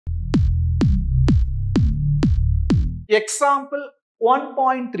Example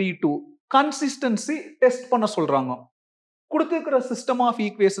 1.32 consistency test பண்ண சொல்றாங்க. கொடுத்துருக்கிற சிஸ்டம் ஆஃப்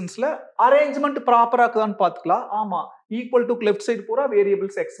ஈக்குவேஷன்ஸ்ல அரேஞ்ச்மெண்ட் ப்ராப்பரா இருக்குதான்னு பார்த்துக்கலாம். ஆமா, ஈக்குவல் டு லெஃப்ட் சைடு பூரா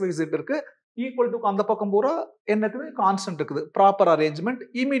வேரியபிள்ஸ் XYZ இருக்கு. ஈக்குவல் டு அந்த பக்கம் பூரா என்ன இருக்குது? கான்ஸ்டன்ட் இருக்குது. Proper arrangement.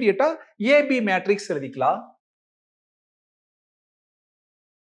 இமீடியட்டா ஏபி மேட்ரிக்ஸ் எழுதிக்கலாம்.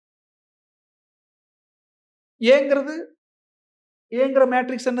 ஏங்கிற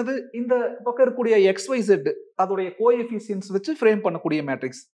மேட்ரிக்ஸ் என்னது? இந்த பக்கம் இருக்கக்கூடிய XYZ அதோடைய கோஎஃபிஷியன்ட்ஸ் வச்சு ஃப்ரேம் பண்ணக்கூடிய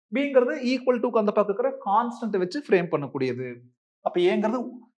மேட்ரிக்ஸ். பிங்கிறது ஈக்குவல் டு அந்த பக்கம் இருக்கிற கான்ஸ்டன்ட் வச்சு ஃப்ரேம் பண்ணக்கூடியது. அப்ப ஏங்கிறது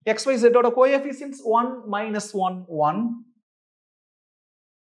XYZ ஓட கோஎஃபிஷியன்ட்ஸ் 1 -1 1.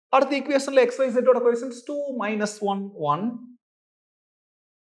 அடுத்த ஈக்குவேஷன்ல XYZ ஓட கோஎஃபிஷியன்ட்ஸ் 2 -1 1.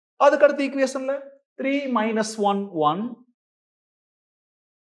 அதுக்கு அடுத்த ஈக்குவேஷன்ல 3 -1 1.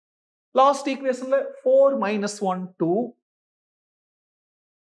 லாஸ்ட் ஈக்குவேஷன்ல 4 -1 2.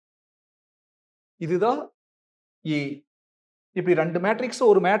 இதுதான் A. இப்படி ரெண்டு மேட்ரிக்ஸ்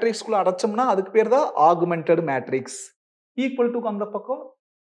ஒரு மேட்ரிக்ஸ்குள்ள அடைச்சோம்னா அதுக்கு பேர் தான் ஆகுமெண்டட் மேட்ரிக்ஸ். ஈக்குவல் டு அந்த பக்கம்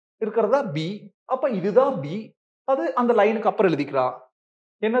இருக்கிறதா B. அப்ப இதுதான் B. அது அந்த லைனுக்கு அப்புறம் எழுதிக்கலாம்.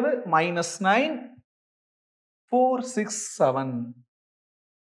 என்னது? -9 4 6 7.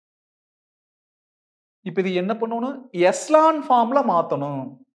 இப்ப இது என்ன பண்ணணும்? எஸ்லான் ஃபார்ம்ல மாத்தணும்.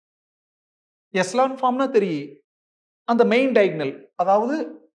 எஸ்லான் ஃபார்ம்னா தெரியும். அந்த மெயின் டயகனல், அதாவது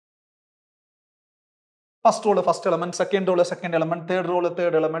ஃபர்ஸ்ட் ரோல ஃபர்ஸ்ட் எலிமெண்ட், செகண்ட் ரோல செகண்ட் எலிமெண்ட், தேர்ட் ரோல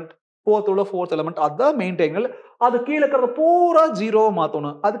தேர்ட் எலிமெண்ட், ஃபோர்த் ரோல ஃபோர்த் எலிமெண்ட், அதான் மெயின் டயகனல். அது கீழே இருக்கிறத பூரா ஜீரோவா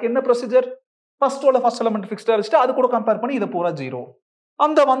மாத்தணும். அதுக்கு என்ன ப்ரொசீஜர்? ஃபர்ஸ்ட் ரோல ஃபர்ஸ்ட் எலிமெண்ட் ஃபிக்ஸ்டா வச்சுட்டு அது கூட கம்பேர் பண்ணி இதை பூரா ஜீரோ.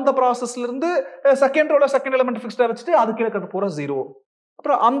 அந்த வந்த ப்ராசஸ்ல இருந்து செகண்ட் ரோல செகண்ட் எலிமெண்ட் ஃபிக்ஸ்டா வச்சுட்டு அது கீழே இருக்கிறது பூரா ஜீரோ.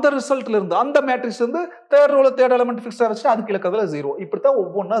 அப்புறம் அந்த ரிசல்ட்ல இருந்து அந்த மேட்ரிக்ஸ் இருந்து தேர்ட் ரோல தேர்ட் எலிமெண்ட் ஃபிக்ஸ்டா வச்சுட்டு அது கீழே இருக்கிறதுல ஜீரோ. இப்படித்தான்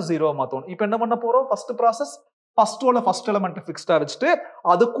ஒவ்வொன்றா ஜீரோவா மாத்தணும். இப்போ என்ன பண்ண போறோம்? ஃபர்ஸ்ட் ப்ராசஸ் ஃபர்ஸ்ட் ரோல ஃபர்ஸ்ட் எலிமெண்ட் ஃபிக்ஸ்டா வச்சுட்டு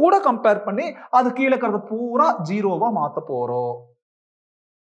அது கூட கம்பேர் பண்ணி அது கீழே இருக்கிறது பூரா ஜீரோவா மாத்த போறோம்.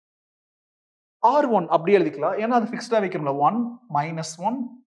 R1 அப்படியே எழுதிக்கலாம். ஏன்னா அது ஃபிக்ஸ்டா வைக்கிறோம்ல. 1 -1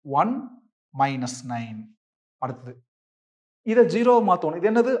 1 -9. அடுத்தது இதை ஜீரோவா மாத்தணும். இது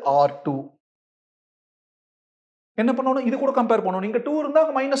என்னது? R2. என்ன பண்ணணும்? இது கூட கம்பேர் பண்ணணும். இங்க 2 இருந்தா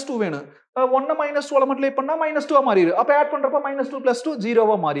 -2 வேணும். 1 -2 மல்டிப்ளை பண்ணா -2 மாறிடு. அப்ப ஆட் பண்றப்ப -2 + 2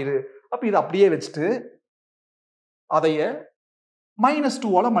 ஜீரோவா மாறிடு. அப்ப இதை அப்படியே வச்சுட்டு அதைய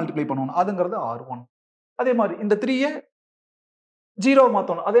 -2 மல்டிப்ளை பண்ணணும். அதுங்கிறது R1. அதே மாதிரி இந்த 3 ஜீரோ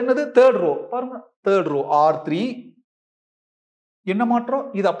மாத்தணும். அது என்னது? Third row. பாருங்க, தேர்ட் ரோ R3. என்ன மாற்றம்?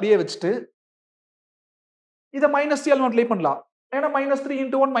 இது அப்படியே வச்சுட்டு இதை -3 மல்டிப்ளை பண்ணலாம். ஏன்னா -3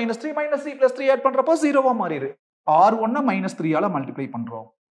 × 1 -3 -3 + 3 ஆட் பண்றப்போ ஜீரோவா மாறிடு. R1 -3 மல்டிப்ளை பண்றோம்.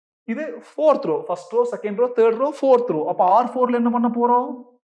 இது fourth row. First row, second row, third row, fourth row. அப்ப R4ல என்ன பண்ண போறோம்?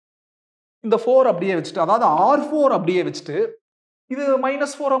 இந்த 4 அப்படியே வச்சுட்டு, அதாவது R4 அப்படியே வச்சுட்டு இது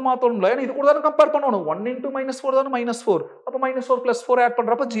 -4 மாத்தணும்ல. ஏன்னா இது கூட தான கம்பேர் பண்ணணும். 1 × -4 தான -4. அப்ப -4 + 4 ஆட்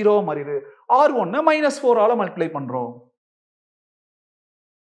பண்றப்ப ஜீரோவா மாறிடு. R1 -4 மல்டிப்ளை பண்றோம்.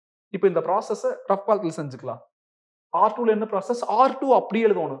 இப்போ இந்த ப்ராசஸ் ரஃப் கால்குலேஷன் செஞ்சுக்கலாம். R2ல என்ன ப்ராசஸ்? R2 அப்படியே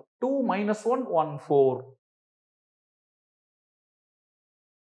எழுதணும். 2 -1 1 4.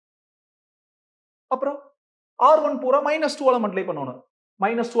 அப்புறம் R1 பூரா -2 மல்டிப்ளை பண்ணணும்.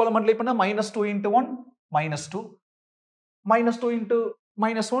 -2 மல்டிப்ளை பண்ணா -2 × 1 -2 -2 ×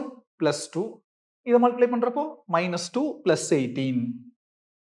 -1 +2. இதை மல்டிப்ளை பண்றப்போ -2 + 18.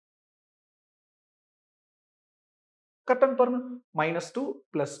 கரெக்டான்னு பாருங்க. -2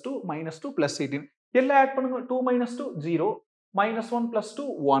 +2 -2 + 18. எல்லாம் ஆட் பண்ணுங்க. 2 - 2 0. -1 + 2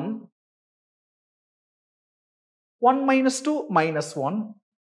 1. 1 - 2 -1.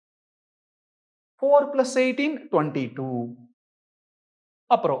 4 + 18 22.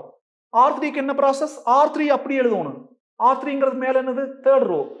 அப்புறம் R3க்கு என்ன ப்ராசஸ்? R3 அப்படி எழுதணும். R3ங்கிறது மேல என்னது? Third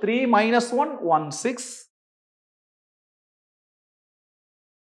row. 3 - 1 1 6.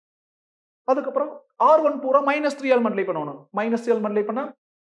 அதுக்கப்புறம் R1 பூரா -3 மல்டிப்ளை பண்ணணும். -3 மல்டிப்ளை பண்ணா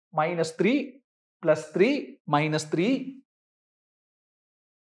 -3 + 3 -3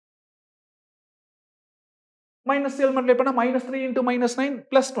 -7 மல்டிப்ளை பண்ணா -3 × -9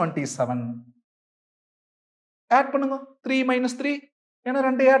 +27. ஆட் பண்ணுங்க. 3 - 3 ஏன்னா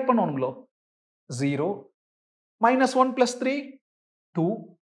 2 ஆட் பண்ணணுங்களோ. 0 -1 + 3 2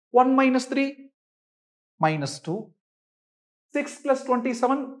 1 - 3 -2 6 +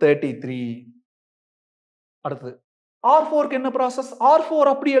 27 33. அடுத்தது R4க்கு என்ன ப்ராசஸ்? R4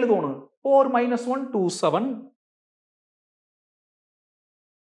 அப்படி எழுதணும். 4 - 1 2 7.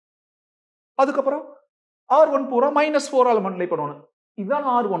 அதுக்கப்புறம் R1 பூரா -4 மல்டிப்ளை பண்ணணும். இதுதான்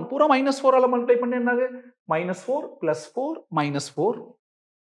R1 பூரா -4 மல்டிப்ளை பண்ண என்னது? -4 + 4 -4.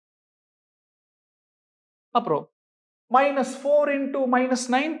 அப்புறம் -4 ×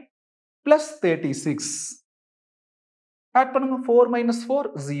 -9 +36. ஆட் பண்ணுங்க 4 minus 4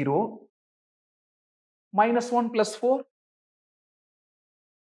 0 minus 1 plus 4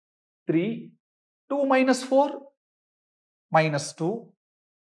 3 2 minus 4 minus 2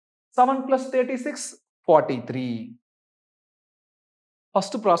 7 plus 36 43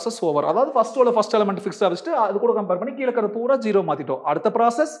 first process over. அதாவது ஃபர்ஸ்ட் எலிமெண்ட் ஃபிக்ஸா வச்சுட்டு அது கூட கம்பேர் பண்ணி கீழ இருக்கிற பூரா 0 மாத்திட்டோம். அடுத்த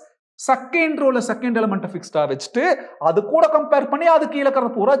ப்ராசஸ் செகண்ட் ரோல செகண்ட் எலிமெண்ட் ஃபிக்ஸ்டா வச்சுட்டு அது கூட கம்பேர் பண்ணி அது கீழ இருக்கிற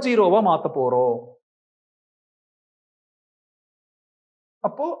பூரா 0வா மாத்த போறோம்.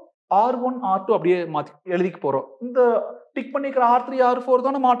 அப்போ R1 R2 அப்படியே மாத்தி எழுதிக்க போறோம். இந்த டிக் பண்ணிக்கிற R3 R4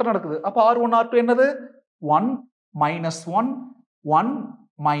 தான மாற்றம் நடக்குது. அப்ப R1 R2 என்னது 1 minus 1 1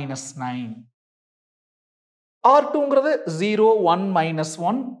 minus 9. R2ங்கிறது 0 1 minus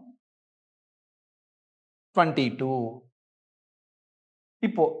 1 22.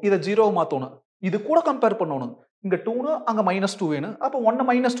 இப்போ இத 0 மாத்தணும். இது கூட கம்பேர் பண்ணனும். இங்க 2 அங்க -2 வேணும். அப்ப 1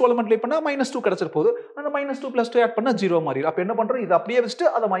 -2 மல்டிப்ளை பண்ணா -2 கிடைச்சிர போகுது. அந்த -2 +2 ஆட் பண்ணா 0 மாறிடும். அப்ப என்ன பண்றோம்? இத அப்படியே வச்சிட்டு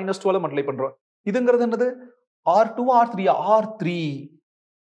அத -2 மல்டிப்ளை பண்றோம். இதுங்கிறது என்னது? R2 R3 R3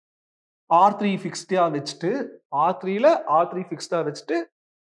 R3 ஃபிக்ஸ்டா வச்சிட்டு R3ல R3 ஃபிக்ஸ்டா வச்சிட்டு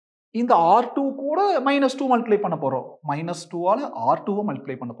இந்த R2 கூட -2 மல்டிப்ளை பண்ண போறோம். -2 ஆல R2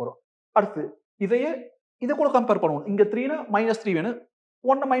 மல்டிப்ளை பண்ண போறோம். அடுத்து இத கூட கம்பேர் பண்ணுவோம். இங்க 3 னா -3 வேணும்.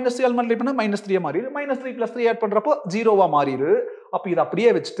 1 -3 ஆல் மல்டிப்ளை பண்ணா -3 மாறிடு. -3 + 3 ஆட் பண்றப்போ 0வா மாறிடு. அப்ப இத அப்படியே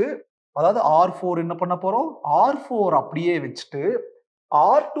வச்சிட்டு அதாவது R4 என்ன பண்ண போறோம்? R4 அப்படியே வச்சிட்டு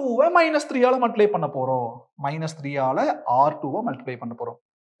R2வ -3 ஆல மல்டிப்ளை பண்ண போறோம். -3 ஆல R2வ மல்டிப்ளை பண்ண போறோம்.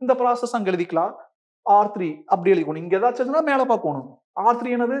 இந்த ப்ராசஸ் அங்க எழுதிக்கலாம். R3 அப்படி எழுதிக்கணும். இங்க ஏதாச்சும் இருந்தா மேல பார்க்கணும். R3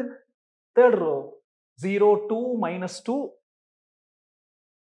 என்னது? Third row 0 2 -2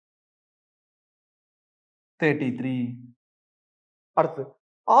 33. அடுத்து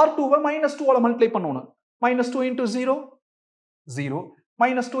R2வ -2 ஆல மல்டிப்ளை பண்ணனும். -2 into 0 0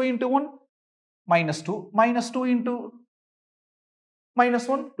 -2 into 1 -2 -2 into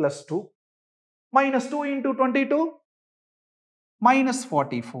 -1 +2 -2 into 22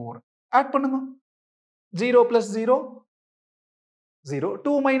 -44. Add பண்ணுங்க. 0 plus 0 0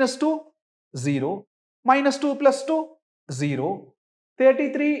 2 minus 2 0 -2 plus 2 0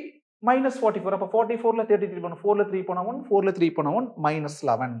 33 minus 44. அப்ப 44ல 33 போனா 4ல 3 போனா 1 4ல 3 போனா 1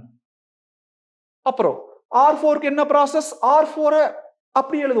 -11. அப்புறம் R4க்கு என்ன ப்ராசஸ்? R4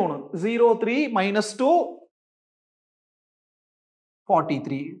 அப்படி எழுதணும். 0 3 -2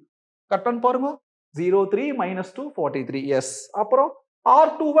 43. கட் பண்ணி பாருங்க. 0 3 -2 43. எஸ். அப்புறம்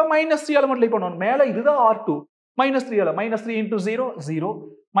R2வ -3 ஆல மல்டிப்ளை பண்ணனும். மேல இதுதான் R2. -3 ஆல -3 into 0 0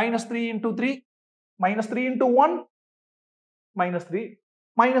 -3 into 3 -3 into 1 -3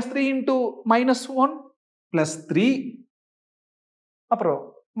 -3 into -1 +3 அப்புறம்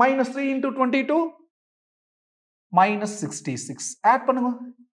 -3 into 22 -66. ஆட் பண்ணுங்க.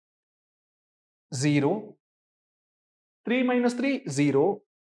 0 3 minus 3 0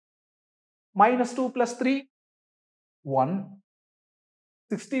 -2 plus 3 1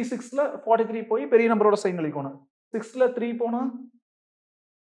 66ல 43 போய் பெரிய நம்பரோட சைன் எழுதிக்கணும். 6ல 3 போனா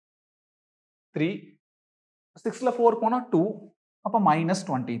 3 6ல 4 போனா 2 அப்ப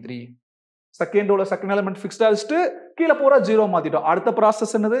 -23. செகண்ட் ரோல செகண்ட் எலிமெண்ட் ஃபிக்ஸ்டா வச்சிட்டு கீழ போற 0 மாத்திட்டோம். அடுத்த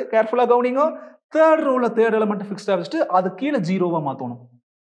ப்ராசஸ் என்னது? கேர்ஃபுல்லா கவனிங்க. தேர்ட் ரோல தேர்ட் எலிமெண்ட் ஃபிக்ஸ்டா வச்சிட்டு அது கீழ 0வா மாத்தணும்.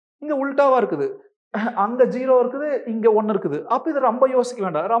 இங்க உல்டாவா இருக்குது. அங்க 0 இருக்குது, இங்க 1 இருக்குது. அப்ப இது ரொம்ப யோசிக்க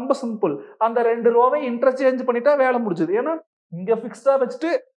வேண்டாம். ரொம்ப சிம்பிள். அந்த ரெண்டு ரோவை இன்டர்சேஞ்ச் பண்ணிட்டா வேலை முடிஞ்சது. ஏன்னா இங்க ஃபிக்ஸ்டா வச்சுட்டு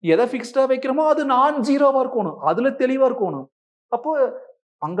எதை ஃபிக்ஸ்டா வைக்கிறோமோ அது நான் ஜீரோவா இருக்கணும். அதுல தெளிவா இருக்கணும். அப்போ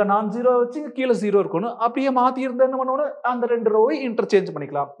அங்க நான் 0 வச்சு கீழே 0 இருக்கணும். அப்படியே மாத்தி இருந்தா என்ன பண்ணணும்? அந்த ரெண்டு ரோவை இன்டர்சேஞ்ச்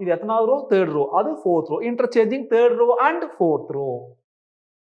பண்ணிக்கலாம். இது எத்தனாவது ரோ? Third row. அது fourth row. Interchanging third row and fourth row.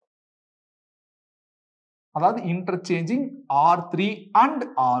 அதாவது இன்டர்சேஞ்சிங் R3 அண்ட்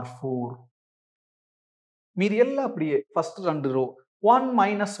R4. மீதி எல்லாம் அப்படியே ஃபர்ஸ்ட் ரெண்டு row 1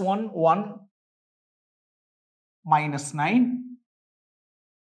 minus 1 1 minus 9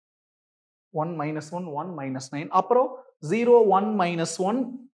 1 minus 1 1 minus 9 அப்புறம் 0 1 minus 1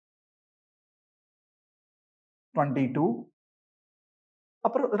 22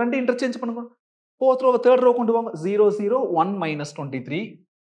 அப்புறம் ரெண்டு இன்டர்சேஞ்ச் பண்ணுங்க. ஃபோர்த் ரோ தேர்ட் ரோ கொண்டு வாங்க. 0 0 1 minus 23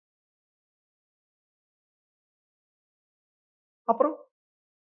 அப்புறம்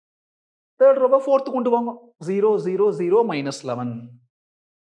தேர்ட் ரோவை ஃபோர்த் கொண்டு வாங்க. 0 0 0 minus 11.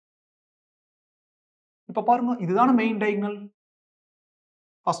 இப்ப பாருங்க, இதுதான மெயின் டயகனல்.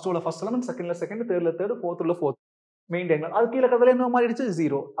 ஃபர்ஸ்ட் ரோல ஃபர்ஸ்ட் எலிமெண்ட், செகண்ட்ல second, தேர்ட்ல third, ஃபோர்த்ல fourth. Main diagonal. அது கீழ கதல என்ன மாறிடுச்சு?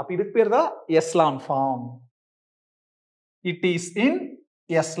 0. அப்ப இதுக்கு பேர் தான் echelon form. It is in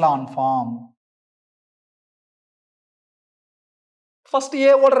echelon form. First A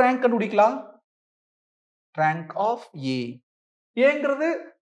ஓட ரேங்க் கண்டுபிடிக்கலாம். Rank of A. ஏங்கிறது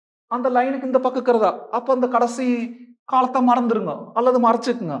அந்த லைனுக்கு இந்த பக்கம் இருக்கிறதா. அப்ப அந்த கடைசி காலத்தை மறந்துருங்க அல்லது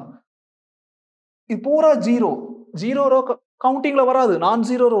மறைச்சுக்குங்க. இது பூரா ஜீரோ. ஜீரோ ரோ கவுண்டிங்ல வராது. நான்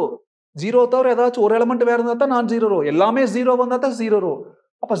ஜீரோ ரோ. ஜீரோ தவிர ஏதாச்சும் ஒரு எலிமெண்ட் வேற இருந்தா தான் நான் ஜீரோ ரோ. எல்லாமே ஜீரோ வந்தா தான் ஜீரோ ரோ.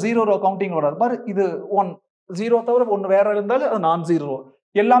 அப்ப ஜீரோ ரோ கவுண்டிங் வராது. பாரு இது 1. ஜீரோ தவிர ஒன்னு வேற இருந்தாலும் அது நான் ஜீரோ ரோ.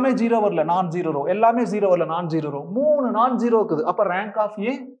 எல்லாமே ஜீரோ வரல நான் ஜீரோ ரோ. எல்லாமே ஜீரோ வரல நான் ஜீரோ ரோ. 3 நான் ஜீரோ இருக்குது. அப்ப ரேங்க் ஆஃப்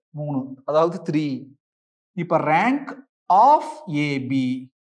ஏ 3. அதாவது 3. இப்ப ரேங்க் ஆஃப் ஏபி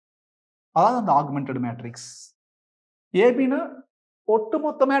அதாவது அந்த ஆகுமெண்டட் மேட்ரிக்ஸ். ஏபின்னா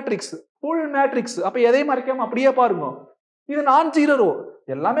ஒட்டுமொத்த மேட்ரிக்ஸ், ஃபுல் மேட்ரிக்ஸ். அப்ப எதையும் மறைக்காம அப்படியே பாருங்க. இது நான் ஜீரோ ரோ.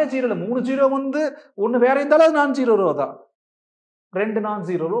 எல்லாமே ஜீரோ இல்ல. 3 ஜீரோ வந்து ஒன்னு வேற இருந்தாலும் அது நான் ஜீரோ ரோ தான். 2 நான்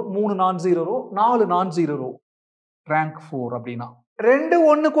ஜீரோ ரோ, 3 நான் ஜீரோ ரோ, 4 நான் ஜீரோ ரோ. ரேங்க் 4 அப்படின்னா 2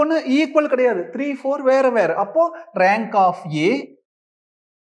 ஒண்ணுக்கு ஒண்ணு ஈக்குவல் கிடையாது. 3, 4 வேற வேற. அப்போ rank of A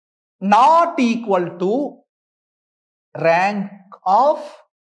not equal to rank of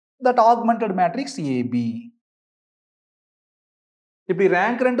that augmented matrix AB. இப்படி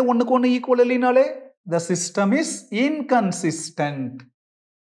ரேங்க் 2 ஒண்ணுக்கு ஒண்ணு equal இல்லைனாலே the system is inconsistent.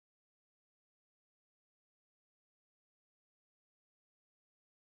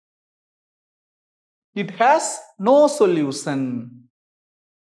 It has no solution.